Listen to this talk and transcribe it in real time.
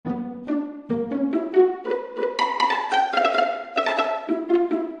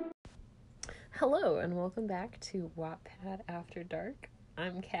welcome back to Wattpad After Dark.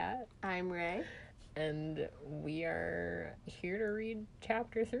 I'm Kat, I'm Ray. and we are here to read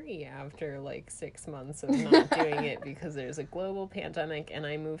chapter 3 after like 6 months of not doing it because there's a global pandemic and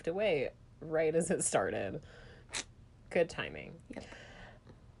I moved away right as it started. Good timing.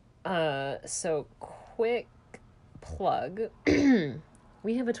 Yep. So quick plug.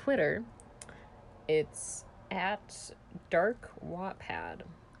 We have a Twitter. It's at Dark Wattpad.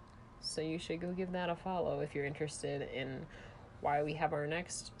 So you should go give that a follow if you're interested in why we have our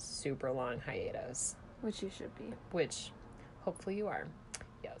next super long hiatus. Which you should be. Which, hopefully you are.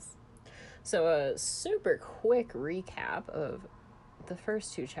 Yes. So a super quick recap of the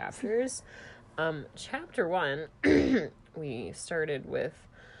first 2 chapters. Chapter 1, we started with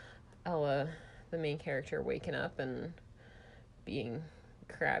Ella, the main character, waking up and being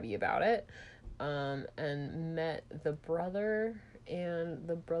crabby about it. And met the brother and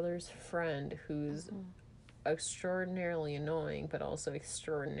the brother's friend, who's extraordinarily annoying but also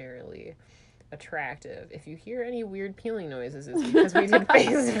extraordinarily attractive. If you hear any weird peeling noises, it's because we did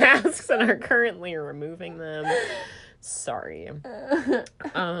face masks and are currently removing them. Sorry.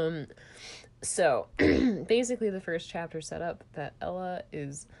 So basically the first chapter set up that Ella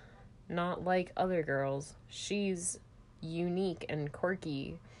is not like other girls. She's unique and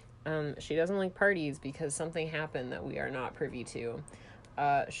quirky. She doesn't like parties because something happened that we are not privy to.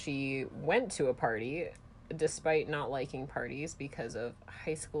 She went to a party despite not liking parties because of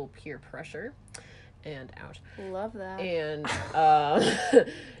high school peer pressure. And ouch. Love that. And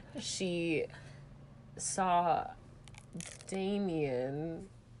she saw Damien,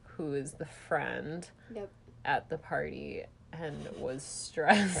 who is the friend, Yep. at the party and was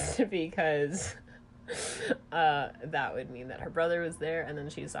stressed because that would mean that her brother was there, and then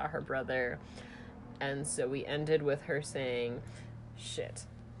she saw her brother, and so we ended with her saying shit.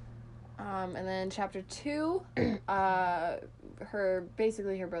 And then chapter 2, her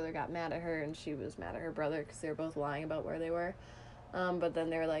brother got mad at her and she was mad at her brother because they were both lying about where they were. But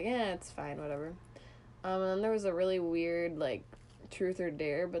then they were like, it's fine, whatever. And then there was a really weird, like, truth or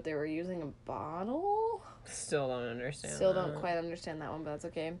dare, but they were using a bottle. Still don't understand. Still don't quite understand that one, but that's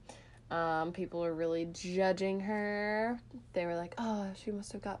okay. People were really judging her. They were like, she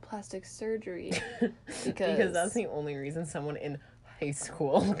must have got plastic surgery. Because that's the only reason someone in high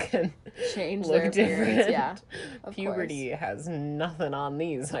school can change look their appearance. different. Yeah. Puberty has nothing on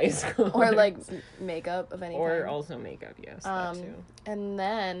these high schoolers. Or like makeup of any kind. Or also makeup, yes, that too. And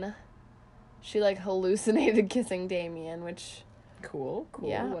then she like hallucinated kissing Damien, which Cool,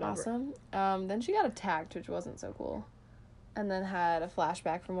 yeah, whatever. awesome. Then she got attacked, which wasn't so cool. And then had a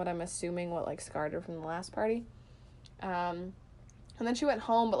flashback from what I'm assuming what like scarred her from the last party. And then she went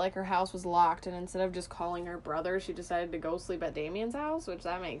home, but like her house was locked, and instead of just calling her brother, she decided to go sleep at Damien's house, which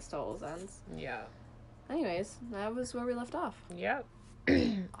that makes total sense. Yeah. Anyways, that was where we left off. Yep.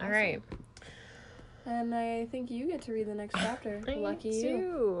 Awesome. All right. And I think you get to read the next chapter. Lucky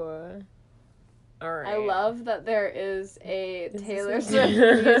you. All right. I love that there is a Taylor Swift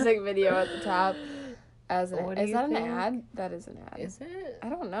music video at the top. Is that an ad? That is an ad. Is it? I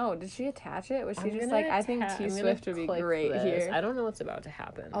don't know. Did she attach it? Was she I'm just gonna like, I think T Swift would be great here? I don't know what's about to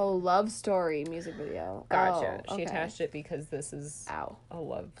happen. Oh, Love Story music video. Gotcha. Oh, She okay. attached it because this is a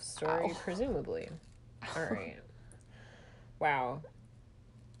love story, presumably. All right. Wow.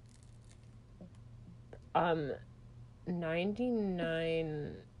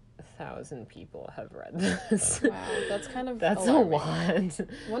 99,000 people have read this. Wow, that's kind of That's alarming. a lot.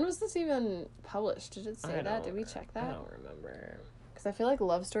 When was this even published? Did it say that? Did we check that? I don't remember. Because I feel like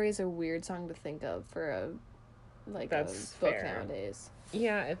Love Story is a weird song to think of for a book nowadays.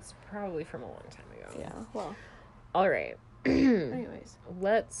 Yeah, it's probably from a long time ago. Yeah, well. All right. Anyways.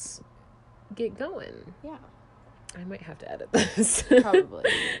 Let's get going. Yeah. I might have to edit this. Probably.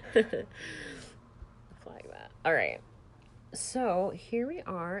 Flag that. All right. So here we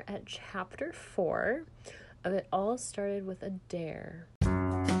are at chapter 4 of It All Started with a Dare.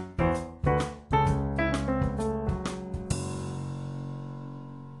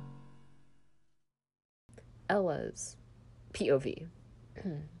 Ella's POV.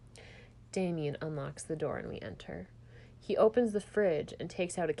 Damien unlocks the door and we enter. He opens the fridge and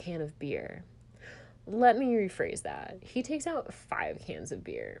takes out a can of beer. Let me rephrase that. He takes out 5 cans of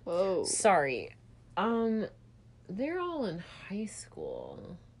beer. Whoa. Sorry. They're all in high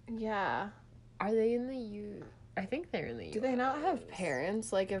school. Yeah. Are they in the I think they're in the Do they not have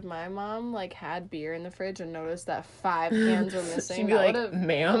parents? Like, if my mom, like, had beer in the fridge and noticed that 5 cans were missing, she'd be like,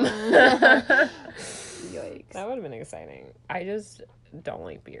 ma'am. Yikes. That would have been exciting. I just don't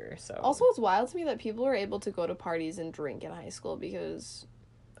like beer, so. Also, it's wild to me that people are able to go to parties and drink in high school because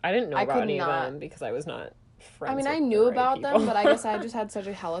I didn't know I about could any of not. them because I was not friends I mean, with I the knew right about them, people. but I guess I just had such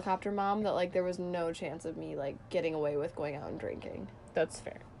a helicopter mom that, like, there was no chance of me, like, getting away with going out and drinking. That's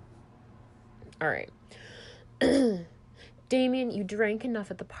fair. All right. Damien, you drank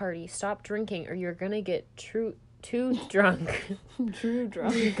enough at the party. Stop drinking or you're gonna get too drunk. True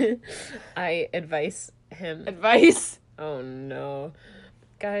drunk. I advise him. Advice. Oh no.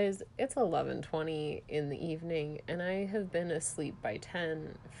 Guys, it's 11:20 in the evening and I have been asleep by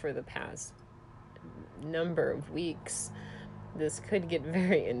 10 for the past number of weeks. This could get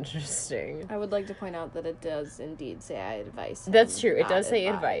very interesting. I would like to point out that it does indeed say I advise him, That's true. It not does say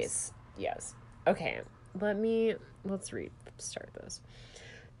advise. advice. Yes. Okay. Let's start this.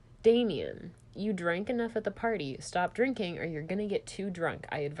 Damien, you drank enough at the party. Stop drinking or you're gonna get too drunk.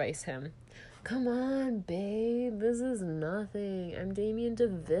 I advise him. Come on, babe. This is nothing. I'm Damien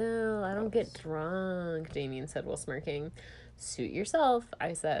DeVille. I don't get drunk, Damien said while smirking. Suit yourself,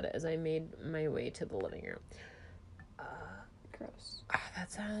 I said as I made my way to the living room. Gross.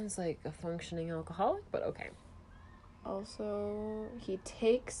 That sounds like a functioning alcoholic, but okay. Also, he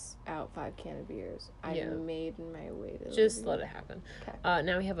takes out 5 can of beers. I made my way to the Just living let room. it happen. Okay.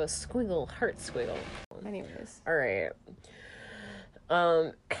 Now we have a squiggle, heart squiggle. Anyways. All right.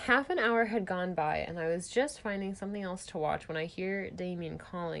 Half an hour had gone by, and I was just finding something else to watch when I hear Damien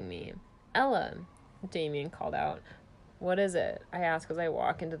calling me. Ella, Damien called out. What is it? I ask as I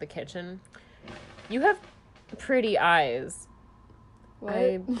walk into the kitchen. You have pretty eyes. What?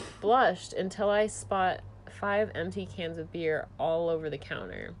 I blushed until I spot 5 empty cans of beer all over the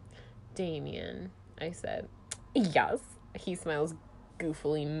counter. Damien, I said. Yes. He smiles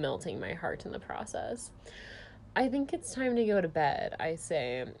goofily, melting my heart in the process. I think it's time to go to bed, I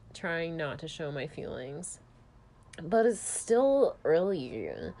say, trying not to show my feelings. But it's still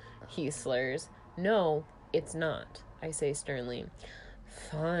early, he slurs. No, it's not, I say sternly.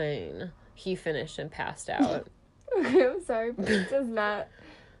 Fine, he finished and passed out. I'm sorry, but it does not.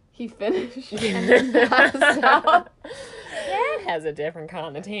 He finished and then passed out. That has a different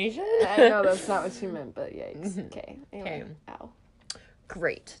connotation. I know that's not what she meant, but yikes. Okay. Anyway. Ow.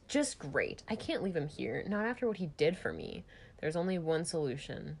 Great. Just great. I can't leave him here. Not after what he did for me. There's only one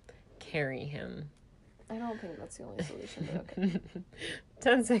solution. Carry him. I don't think that's the only solution, but okay.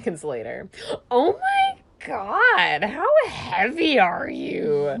 10 seconds later. Oh my god! How heavy are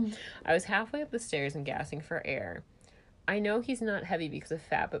you? I was halfway up the stairs and gasping for air. I know he's not heavy because of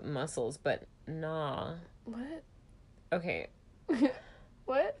fat, but muscles, but nah. What? Okay.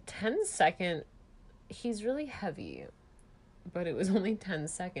 What? 10-second. He's really heavy. But it was only 10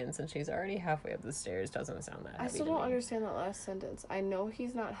 seconds and she's already halfway up the stairs. Doesn't sound that heavy. I still to don't me. understand that last sentence. I know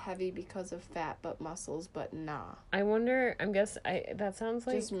he's not heavy because of fat, but muscles, but nah. I wonder, that sounds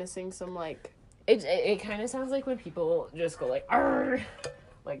like... Just missing some, like... It kind of sounds like when people just go like, arr!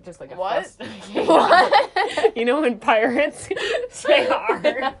 Like, just like a What? What? You know when pirates say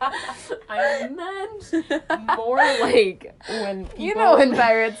arr? I meant more like when people... You know when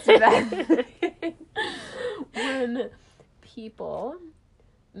pirates do that. When people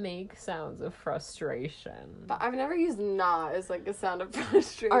make sounds of frustration. But I've never used nah as, like, a sound of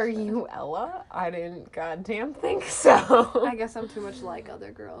frustration. Are you Ella? I didn't goddamn think so. I guess I'm too much like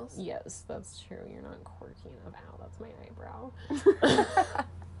other girls. Yes, that's true. You're not quirky enough. Ow, that's my eyebrow.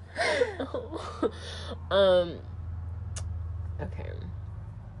 Okay.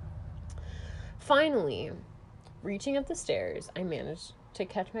 Finally, reaching up the stairs, I managed to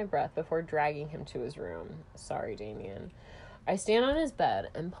catch my breath before dragging him to his room. Sorry, Damien. I stand on his bed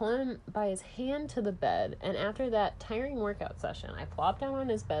and pull him by his hand to the bed, and after that tiring workout session, I plop down on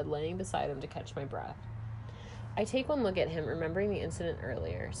his bed, laying beside him to catch my breath. I take one look at him, remembering the incident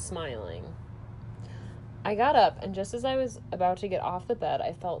earlier, smiling. I got up, and just as I was about to get off the bed,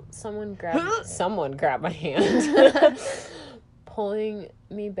 I felt someone grab my hand, pulling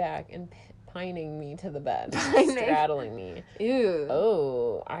me back and pining me to the bed, straddling me. Ew.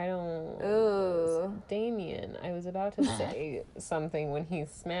 Oh, I don't... Ooh. Damien, I was about to say something when he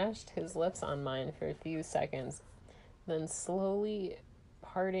smashed his lips on mine for a few seconds, then slowly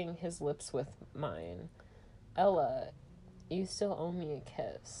parting his lips with mine. Ella, you still owe me a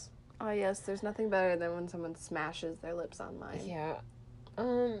kiss. Oh, yes, there's nothing better than when someone smashes their lips on mine. Yeah.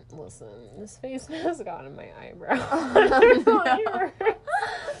 Listen, this face mask got in my eyebrow.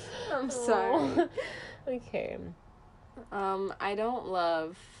 I'm sorry. Okay. I don't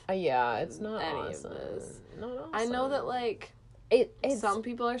love Yeah, it's not any awesome. of this. Not awesome. I know that, like, it's some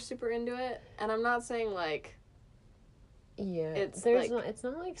people are super into it, and I'm not saying, like, Yeah, it's it's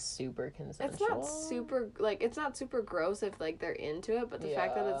not like super consensual. It's not super gross if like they're into it, but the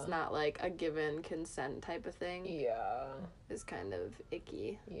fact that it's Yeah. not like a given consent type of thing Yeah. is kind of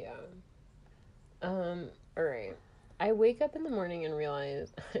icky. Yeah. All right. I wake up in the morning and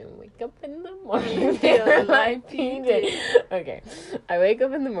realize I wake up in the morning feeling like PJ. Okay. I wake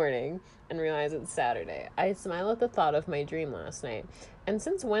up in the morning and realize it's Saturday. I smile at the thought of my dream last night. And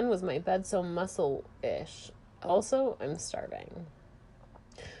since when was my bed so muscle-ish? Also, I'm starving.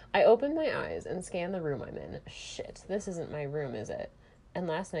 I open my eyes and scan the room I'm in. Shit, this isn't my room, is it? And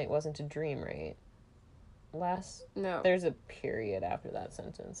last night wasn't a dream, right? No. There's a period after that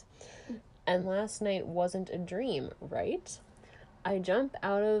sentence. And last night wasn't a dream, right? I jump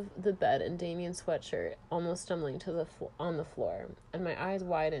out of the bed in Damien's sweatshirt, almost stumbling to on the floor, and my eyes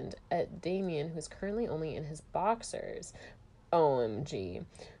widened at Damien, who's currently only in his boxers. OMG.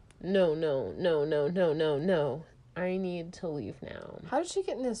 No. I need to leave now. How did she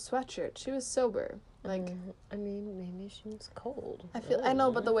get in his sweatshirt? She was sober. Like, I mean, maybe she was cold. I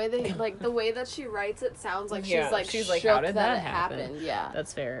know, but the way the way that she writes it sounds like she's like shook how did that it happen? happened. Yeah,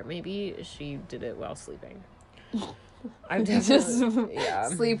 That's fair. Maybe she did it while sleeping. I'm just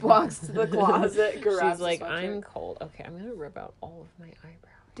sleepwalks to the closet. She's like, I'm cold. Okay, I'm gonna rip out all of my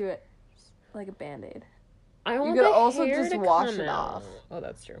eyebrows. Do it like a Band-Aid. I want you could the also hair just to wash come it out. off. Oh,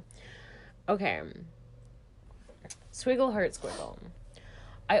 that's true. Okay. Swiggle heart squiggle.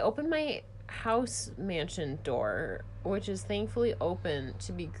 I open my house mansion door, which is thankfully open,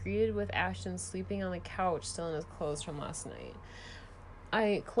 to be greeted with Ashton sleeping on the couch, still in his clothes from last night.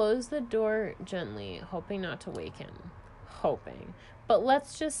 I close the door gently, hoping not to wake him. Hoping. But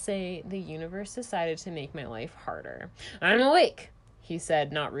let's just say the universe decided to make my life harder. I'm awake, he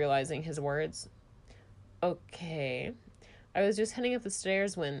said, not realizing his words. Okay. I was just heading up the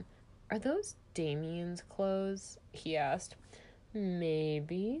stairs when, are those Damien's clothes? He asked.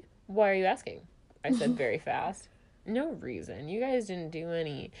 Maybe. Why are you asking? I said very fast. No reason. You guys didn't do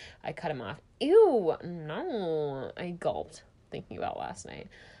any. I cut him off. Ew, no. I gulped, thinking about last night.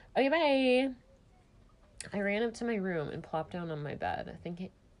 Okay, bye. I ran up to my room and plopped down on my bed,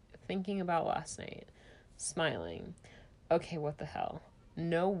 thinking about last night, smiling. Okay, what the hell?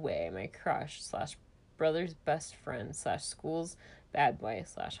 No way my crush / brother's best friend / school's bad boy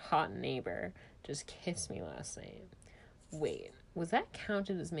 / hot neighbor just kissed me last night. Wait, was that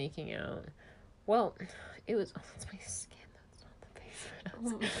counted as making out? Well, it was... Oh, that's my skin. That's not the face mask.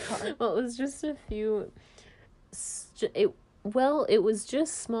 Oh my God. Well, it was just a few... It was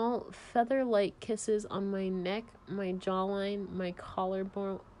just small feather-like kisses on my neck, my jawline, my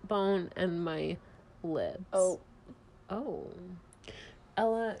collarbone, and my lips. Oh.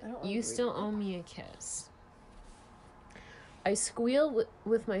 Ella, you still owe me a kiss. I squealed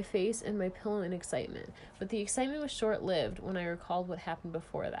with my face in my pillow in excitement, but the excitement was short-lived when I recalled what happened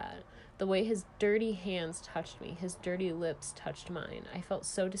before that. The way his dirty hands touched me, his dirty lips touched mine. I felt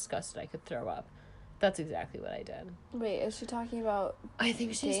so disgusted I could throw up. That's exactly what I did. Wait, is she talking about I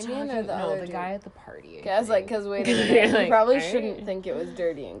think she's Damien talking... or the other guy at the party. I was like, because wait a minute, you probably shouldn't think it was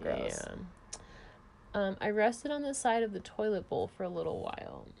dirty and gross. Yeah. I rested on the side of the toilet bowl for a little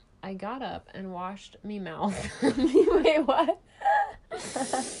while. I got up and washed me mouth. Wait, what?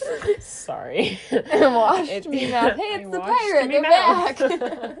 Sorry. And washed me mouth. Hey, it's the pirate. They're back.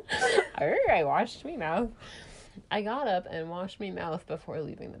 I washed me mouth. I got up and washed me mouth before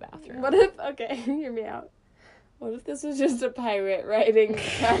leaving the bathroom. What if, okay, hear me out. What if this was just a pirate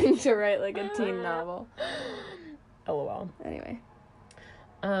trying to write like a teen novel? LOL. Anyway.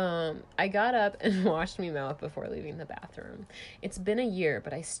 I got up and washed me mouth before leaving the bathroom. It's been a year,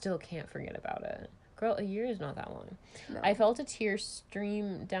 but I still can't forget about it. Girl, a year is not that long. No. I felt a tear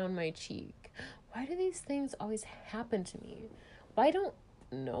stream down my cheek. Why do these things always happen to me?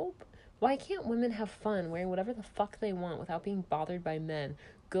 Nope. Why can't women have fun wearing whatever the fuck they want without being bothered by men?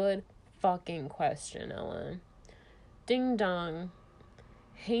 Good fucking question, Ella. Ding dong.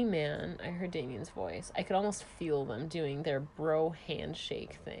 Hey man, I heard Damien's voice. I could almost feel them doing their bro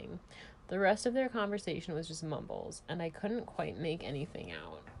handshake thing. The rest of their conversation was just mumbles, and I couldn't quite make anything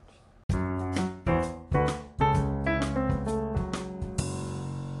out.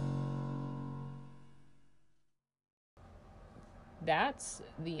 That's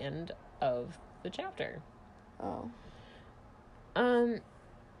the end of the chapter. Oh.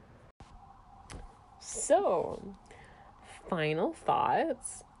 So, final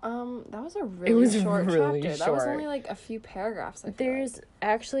thoughts. That was a really short really chapter. That was only like a few paragraphs.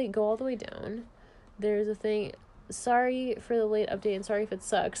 Actually, go all the way down. There's a thing. Sorry for the late update and sorry if it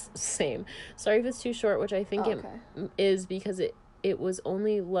sucks. Same. Sorry if it's too short, which I think it is because it was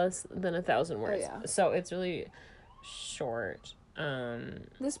only less than 1,000 words. Oh, yeah. So it's really short.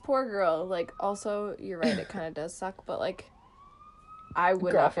 This poor girl, like, also, you're right, it kind of does suck, but, like, I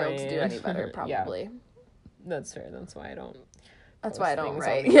would not be able to do any better, probably. Yeah. That's fair. That's why I don't. That's why I don't things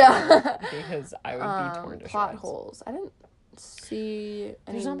write. on the Yeah. internet, because I would be torn to plot shreds. holes. I didn't see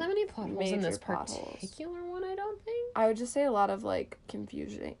any There's not that many plot holes in this plot holes. particular one, I don't think. I would just say a lot of, like,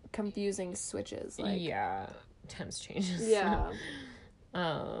 confusing switches. Like, Yeah. Tense changes. yeah.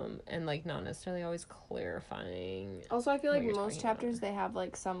 And, like, not necessarily always clarifying Also, I feel like what you're most talking chapters, about. they have,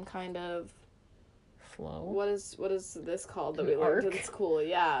 like, some kind of... Flow. What is this called that An we learned arc? in school?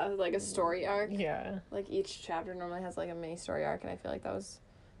 Yeah, like a story arc. Yeah. Like, each chapter normally has, like, a mini story arc, and I feel like that was...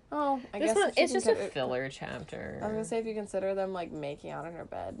 Oh, I This guess one, if you it's just a consider- filler chapter. I was gonna say, if you consider them, like, making out in her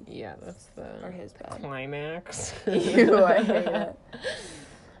bed. Yeah, that's the... Or his bed. climax. Ew, I hate it.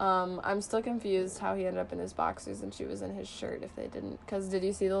 I'm still confused how he ended up in his boxers and she was in his shirt if they didn't... Because did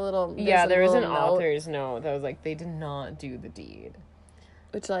you see the little... Yeah, there was an little note, author's note that was like, they did not do the deed.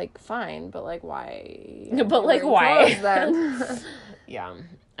 which, like, fine, but, like, why... But, like, wearing why? clothes then? Yeah.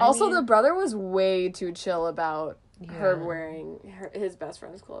 Also, mean, the brother was way too chill about her Yeah. wearing his best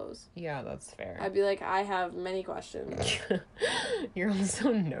friend's clothes. Yeah, that's fair. I'd be like, I have many questions. You're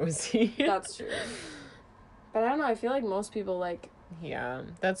also nosy. That's true. But I don't know, I feel like most people, like, Yeah,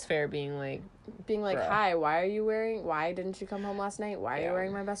 that's fair, being like, Bruh. Hi, why didn't you come home last night? Why are Yeah. you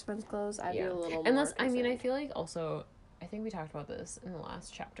wearing my best friend's clothes? I'd be a little and more that's, I mean, I concerned. feel like also, I think we talked about this in the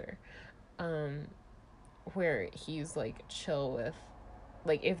last chapter, where he's, like, chill with,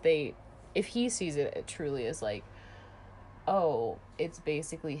 like, if he sees it truly as, like, oh, it's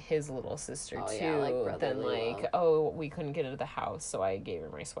basically his little sister, Oh, too, yeah, like then, brotherly like, love. oh, we couldn't get into the house, so I gave her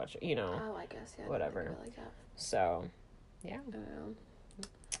my sweatshirt, you know, Oh, I guess, yeah. I didn't whatever. think of it like that. So, yeah. I don't know.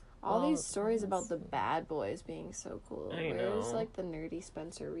 All Well, these stories about that's- the bad boys being so cool. I Where's, know. like, the nerdy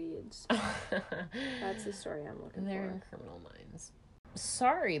Spencer Reeds? That's the story I'm looking They're for. in Criminal Minds.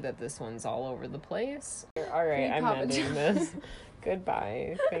 Sorry that this one's all over the place. All right, Pretty I'm ending competent. this.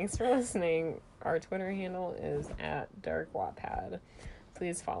 Goodbye. Thanks for listening. Our Twitter handle is @DarkWattpad.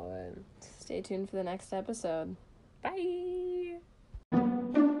 Please follow it. Stay tuned for the next episode. Bye.